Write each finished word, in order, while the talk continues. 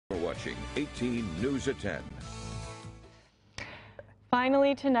watching 18 News at 10.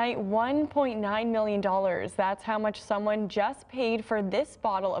 Finally tonight, $1.9 million. That's how much someone just paid for this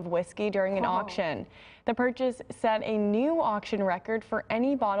bottle of whiskey during an auction. The purchase set a new auction record for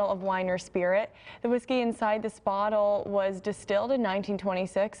any bottle of wine or spirit. The whiskey inside this bottle was distilled in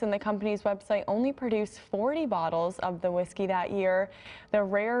 1926, and the company's website only produced 40 bottles of the whiskey that year. The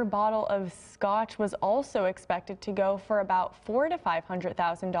rare bottle of scotch was also expected to go for about $400,000 to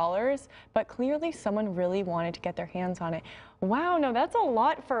 $500,000, but clearly someone really wanted to get their hands on it. Wow, no, that's a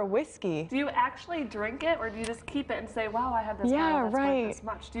lot for a whiskey. Do you actually drink it, or do you just keep it and say, wow, I have this bottle that's worth this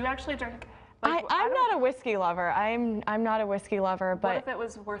much? Do you actually drink? Like, I'm not a whiskey lover. I'm not a whiskey lover, but what if it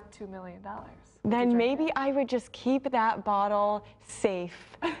was worth $2 million? Then maybe I would just keep that bottle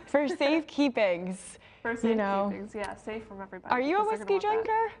safe for safe keepings. For safe keepings, yeah, safe from everybody. Are you a whiskey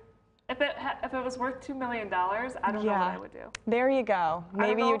drinker? If it was worth $2 million, I don't know what I would do. There you go.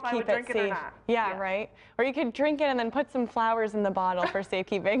 Maybe you'd keep it safe. Yeah, right. Or you could drink it and then put some flowers in the bottle for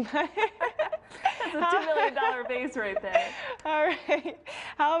safekeeping. That's a $2 million base right there. All right.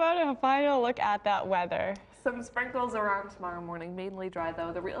 How about a final look at that weather? Some sprinkles around tomorrow morning, mainly dry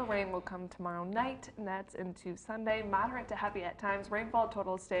though. The real rain will come tomorrow night, and that's into Sunday. Moderate to heavy at times. Rainfall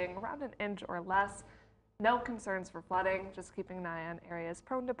total staying around an inch or less. No concerns for flooding, just keeping an eye on areas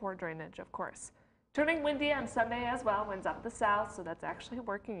prone to poor drainage, of course. Turning windy on Sunday as well, winds out of the south, so that's actually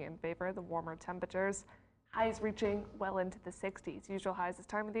working in favor of the warmer temperatures. Highs reaching well into the 60s. Usual highs this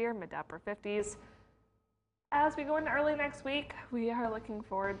time of the year, mid to upper 50s. As we go into early next week, we are looking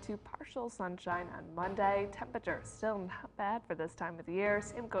forward to partial sunshine on Monday. Temperatures still not bad for this time of the year.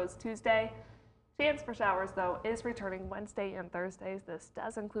 Same goes Tuesday. Chance for showers, though, is returning Wednesday and Thursdays. This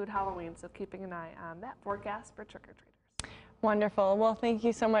does include Halloween, so keeping an eye on that forecast for trick-or-treaters. Wonderful. Well, thank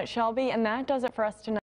you so much, Shelby. And that does it for us tonight.